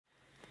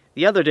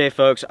The other day,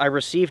 folks, I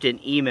received an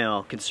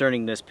email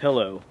concerning this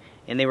pillow,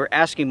 and they were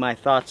asking my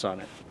thoughts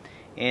on it.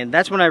 And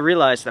that's when I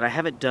realized that I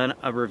haven't done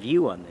a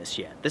review on this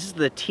yet. This is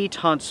the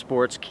Teton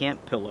Sports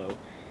Camp Pillow.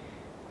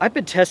 I've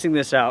been testing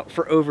this out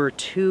for over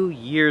 2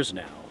 years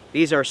now.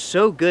 These are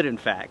so good, in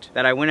fact,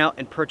 that I went out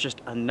and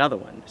purchased another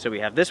one. So we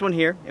have this one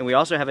here, and we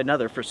also have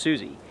another for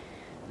Susie.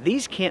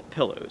 These camp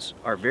pillows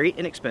are very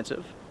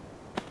inexpensive,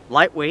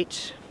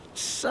 lightweight,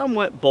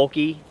 somewhat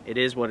bulky, it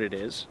is what it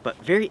is, but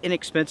very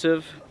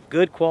inexpensive,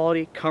 good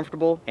quality,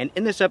 comfortable. And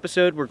in this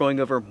episode, we're going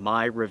over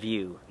my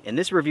review. And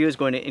this review is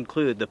going to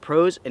include the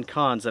pros and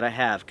cons that I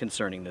have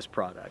concerning this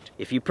product.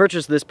 If you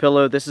purchase this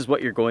pillow, this is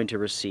what you're going to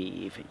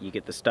receive. You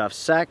get the stuffed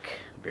sack,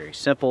 very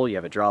simple. You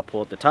have a draw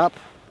pull at the top.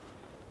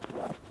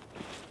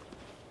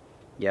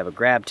 You have a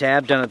grab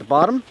tab down at the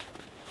bottom.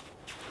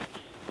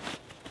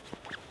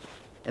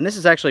 And this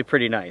is actually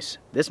pretty nice.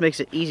 This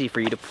makes it easy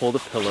for you to pull the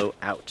pillow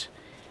out.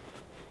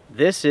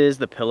 This is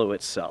the pillow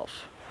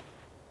itself.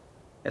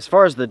 As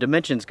far as the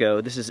dimensions go,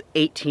 this is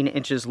 18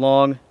 inches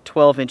long,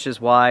 12 inches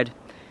wide,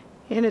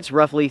 and it's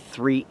roughly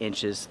 3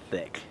 inches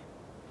thick.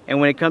 And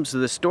when it comes to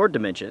the stored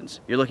dimensions,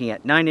 you're looking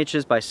at 9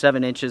 inches by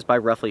 7 inches by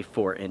roughly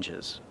 4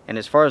 inches. And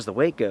as far as the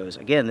weight goes,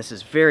 again, this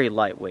is very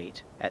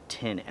lightweight at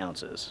 10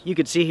 ounces. You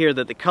can see here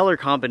that the color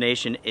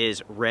combination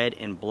is red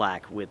and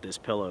black with this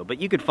pillow,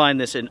 but you could find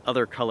this in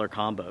other color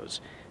combos,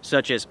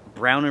 such as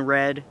brown and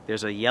red,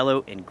 there's a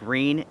yellow and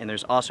green, and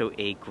there's also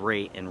a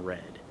gray and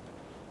red.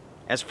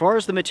 As far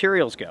as the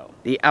materials go,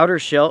 the outer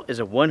shell is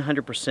a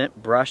 100%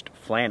 brushed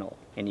flannel,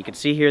 and you can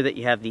see here that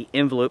you have the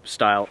envelope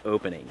style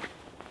opening.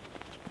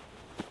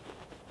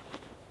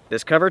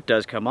 This cover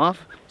does come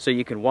off, so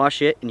you can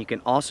wash it, and you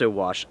can also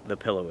wash the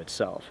pillow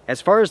itself.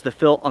 As far as the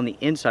fill on the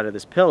inside of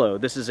this pillow,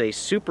 this is a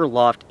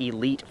SuperLoft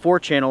Elite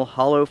 4-channel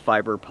hollow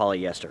fiber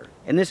polyester.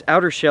 And this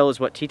outer shell is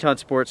what Teton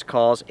Sports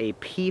calls a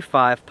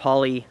P5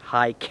 poly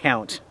high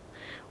count,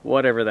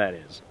 whatever that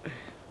is.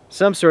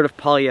 Some sort of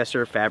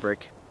polyester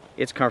fabric.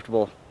 It's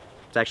comfortable.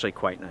 It's actually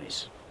quite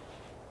nice.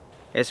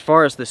 As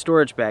far as the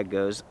storage bag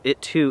goes,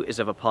 it too is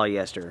of a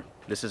polyester.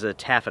 This is a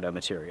taffeta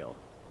material.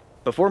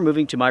 Before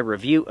moving to my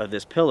review of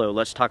this pillow,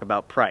 let's talk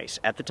about price.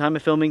 At the time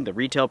of filming, the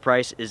retail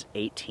price is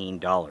 $18.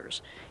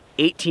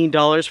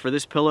 $18 for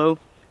this pillow,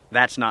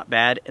 that's not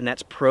bad, and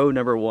that's pro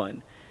number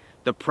one.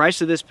 The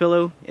price of this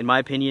pillow, in my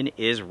opinion,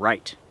 is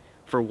right.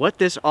 For what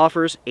this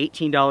offers,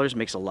 $18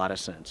 makes a lot of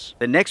sense.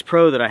 The next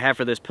pro that I have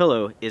for this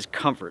pillow is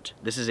comfort.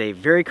 This is a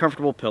very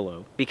comfortable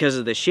pillow. Because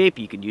of the shape,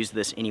 you can use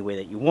this any way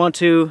that you want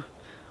to.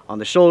 On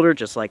the shoulder,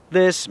 just like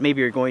this.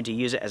 Maybe you're going to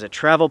use it as a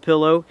travel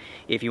pillow.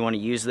 If you want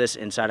to use this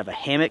inside of a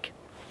hammock,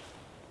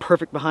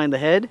 perfect behind the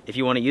head. If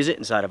you want to use it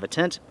inside of a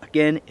tent,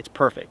 again, it's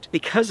perfect.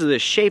 Because of the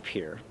shape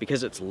here,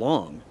 because it's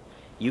long,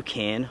 you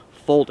can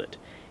fold it.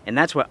 And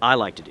that's what I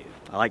like to do.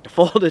 I like to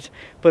fold it,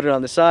 put it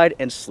on the side,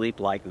 and sleep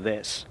like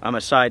this. I'm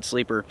a side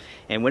sleeper,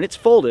 and when it's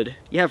folded,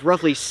 you have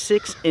roughly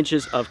 6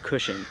 inches of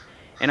cushion.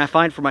 And I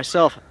find for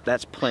myself,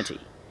 that's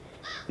plenty.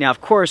 Now, of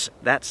course,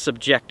 that's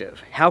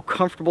subjective. How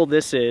comfortable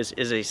this is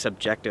a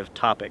subjective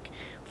topic.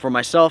 For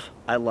myself,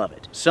 I love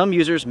it. Some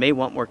users may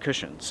want more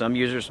cushion. Some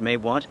users may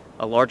want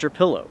a larger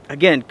pillow.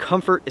 Again,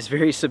 comfort is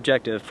very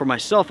subjective. For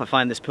myself, I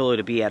find this pillow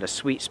to be at a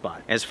sweet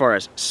spot as far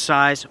as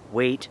size,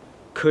 weight,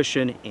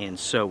 cushion, and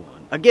so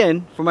on.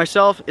 Again, for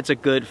myself, it's a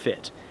good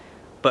fit.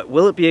 But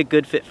will it be a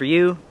good fit for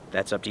you?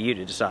 That's up to you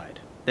to decide.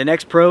 The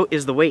next pro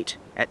is the weight.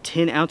 At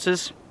 10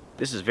 ounces,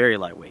 this is very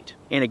lightweight.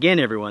 And again,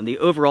 everyone, the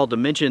overall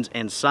dimensions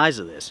and size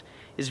of this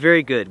is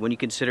very good when you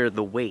consider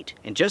the weight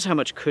and just how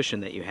much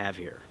cushion that you have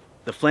here.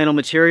 The flannel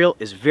material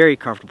is very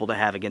comfortable to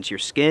have against your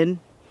skin.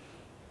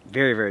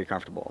 Very, very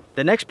comfortable.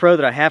 The next pro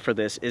that I have for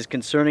this is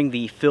concerning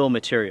the fill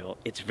material.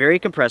 It's very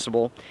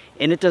compressible,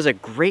 and it does a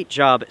great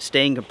job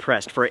staying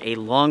compressed for a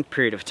long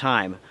period of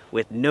time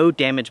with no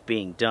damage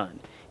being done.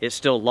 It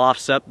still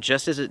lofts up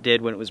just as it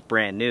did when it was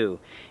brand new,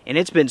 and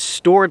it's been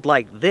stored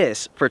like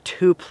this for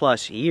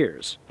 2+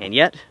 years, and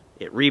yet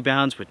it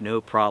rebounds with no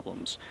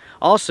problems.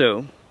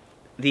 Also,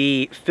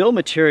 the fill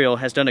material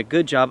has done a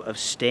good job of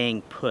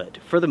staying put,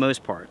 for the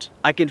most part.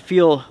 I can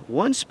feel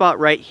one spot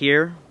right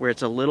here where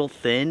it's a little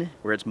thin,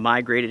 where it's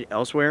migrated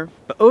elsewhere,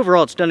 but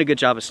overall it's done a good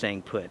job of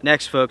staying put.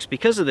 Next, folks,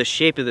 because of the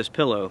shape of this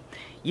pillow,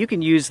 you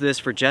can use this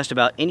for just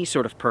about any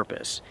sort of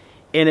purpose.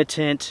 In a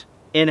tent,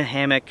 in a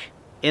hammock,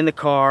 in the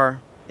car,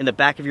 in the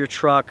back of your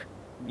truck,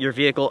 your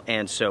vehicle,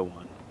 and so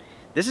on.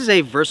 This is a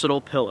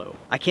versatile pillow.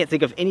 I can't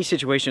think of any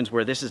situations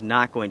where this is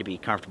not going to be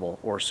comfortable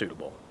or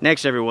suitable.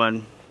 Next,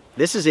 everyone,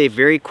 this is a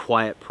very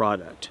quiet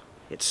product.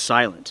 It's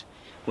silent.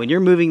 When you're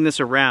moving this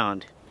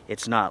around,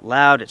 it's not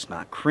loud, it's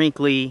not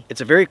crinkly.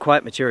 It's a very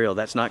quiet material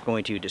that's not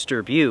going to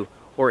disturb you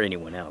or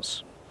anyone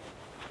else.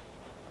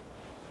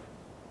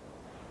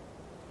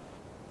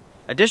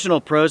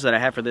 Additional pros that I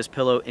have for this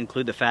pillow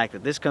include the fact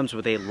that this comes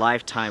with a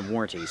lifetime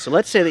warranty. So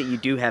let's say that you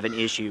do have an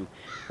issue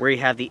where you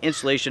have the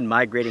insulation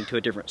migrating to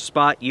a different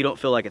spot, you don't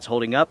feel like it's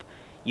holding up,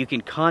 you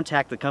can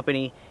contact the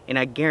company and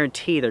I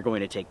guarantee they're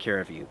going to take care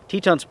of you.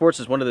 Teton Sports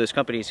is one of those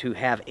companies who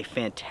have a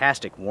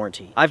fantastic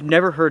warranty. I've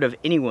never heard of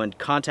anyone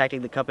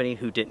contacting the company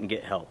who didn't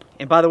get help.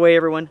 And by the way,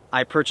 everyone,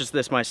 I purchased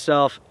this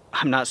myself.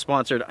 I'm not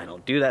sponsored, I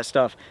don't do that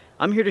stuff.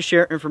 I'm here to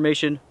share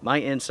information, my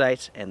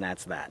insights, and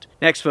that's that.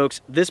 Next,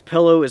 folks, this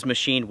pillow is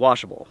machine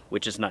washable,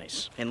 which is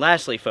nice. And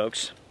lastly,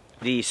 folks,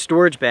 the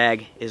storage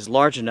bag is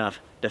large enough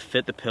to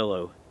fit the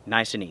pillow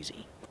nice and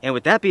easy. And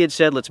with that being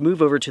said, let's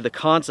move over to the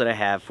cons that I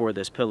have for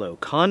this pillow.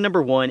 Con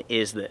number one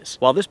is this.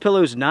 While this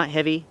pillow is not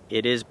heavy,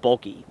 it is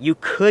bulky. You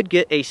could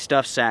get a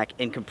stuff sack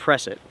and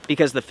compress it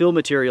because the fill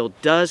material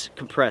does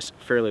compress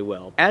fairly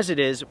well. As it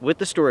is with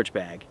the storage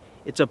bag,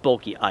 it's a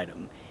bulky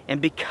item.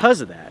 And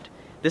because of that,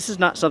 this is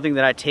not something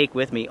that I take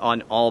with me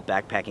on all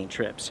backpacking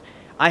trips.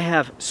 I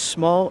have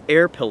small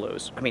air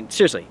pillows. I mean,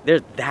 seriously, they're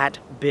that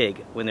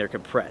big when they're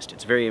compressed.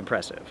 It's very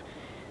impressive.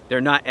 They're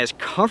not as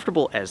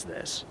comfortable as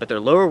this, but they're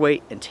lower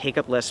weight and take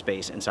up less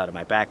space inside of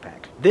my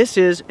backpack. This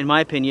is, in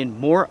my opinion,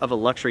 more of a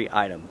luxury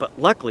item, but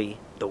luckily,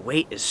 the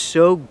weight is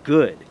so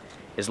good.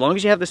 As long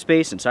as you have the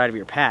space inside of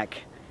your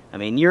pack, I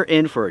mean, you're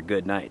in for a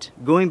good night.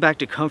 Going back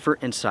to comfort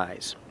and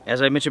size.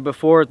 As I mentioned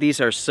before,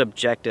 these are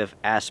subjective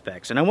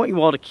aspects, and I want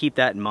you all to keep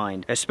that in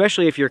mind,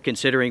 especially if you're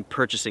considering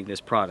purchasing this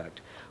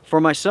product.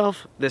 For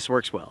myself, this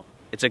works well.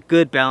 It's a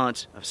good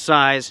balance of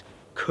size,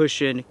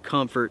 cushion,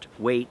 comfort,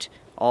 weight,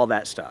 all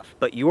that stuff.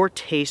 But your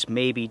taste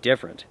may be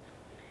different.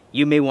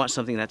 You may want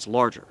something that's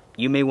larger.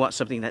 You may want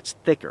something that's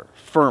thicker,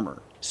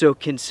 firmer. So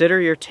consider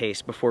your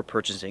taste before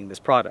purchasing this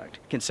product.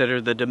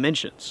 Consider the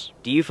dimensions.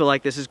 Do you feel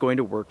like this is going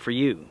to work for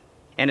you?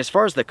 And as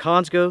far as the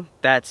cons go,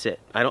 that's it.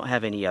 I don't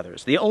have any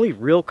others. The only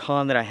real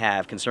con that I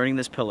have concerning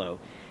this pillow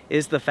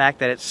is the fact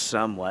that it's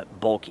somewhat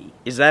bulky.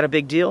 Is that a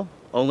big deal?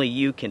 Only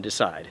you can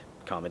decide.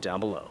 Comment down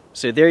below.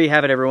 So there you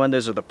have it, everyone.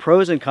 Those are the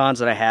pros and cons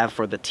that I have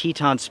for the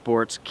Teton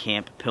Sports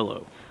Camp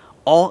Pillow.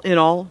 All in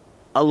all,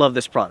 I love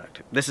this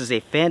product. This is a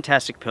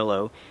fantastic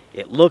pillow.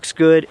 It looks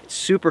good, it's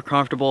super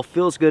comfortable,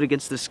 feels good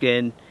against the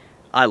skin.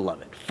 I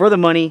love it. For the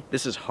money,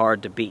 this is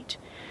hard to beat.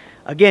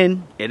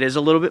 Again, it is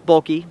a little bit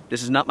bulky.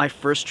 This is not my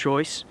first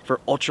choice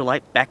for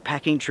ultralight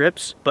backpacking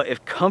trips, but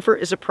if comfort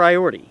is a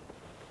priority,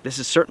 this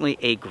is certainly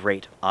a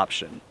great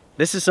option.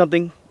 This is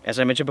something, as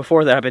I mentioned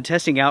before, that I've been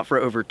testing out for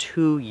over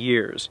 2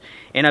 years,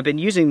 and I've been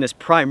using this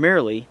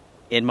primarily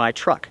in my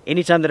truck.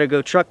 Anytime that I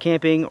go truck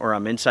camping or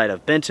I'm inside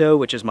of Bento,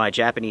 which is my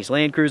Japanese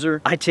Land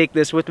Cruiser, I take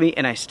this with me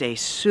and I stay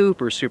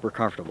super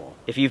comfortable.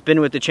 If you've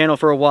been with the channel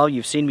for a while,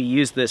 you've seen me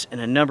use this in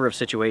a number of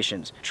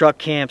situations. Truck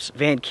camps,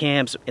 van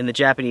camps, in the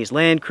Japanese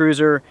Land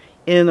Cruiser,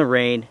 in the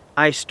rain,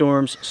 ice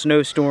storms,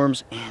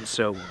 snowstorms, and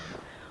so on.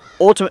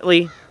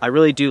 Ultimately, I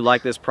really do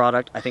like this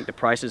product. I think the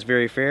price is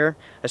very fair,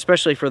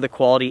 especially for the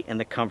quality and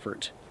the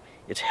comfort.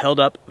 It's held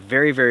up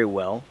very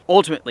well.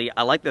 Ultimately,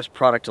 I like this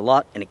product a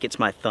lot and it gets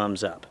my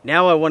thumbs up.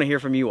 Now I want to hear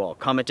from you all.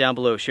 Comment down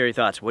below, share your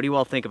thoughts. What do you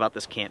all think about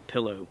this camp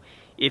pillow?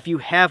 If you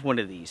have one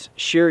of these,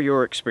 share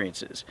your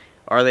experiences.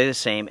 Are they the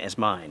same as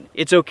mine?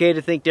 It's okay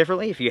to think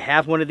differently. If you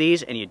have one of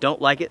these and you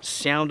don't like it,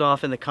 sound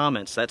off in the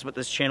comments. That's what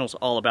this channel's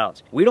all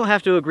about. We don't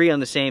have to agree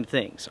on the same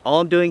things. All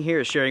I'm doing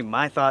here is sharing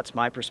my thoughts,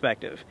 my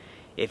perspective.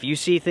 If you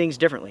see things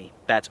differently,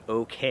 that's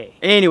okay.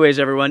 Anyways,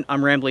 everyone,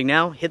 I'm rambling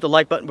now. Hit the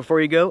like button before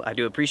you go. I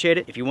do appreciate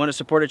it. If you want to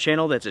support a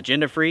channel that's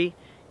agenda-free,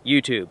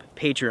 YouTube,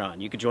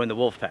 Patreon, you can join the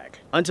Wolf Pack.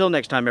 Until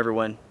next time,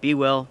 everyone, be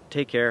well,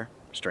 take care,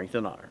 strength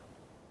and honor.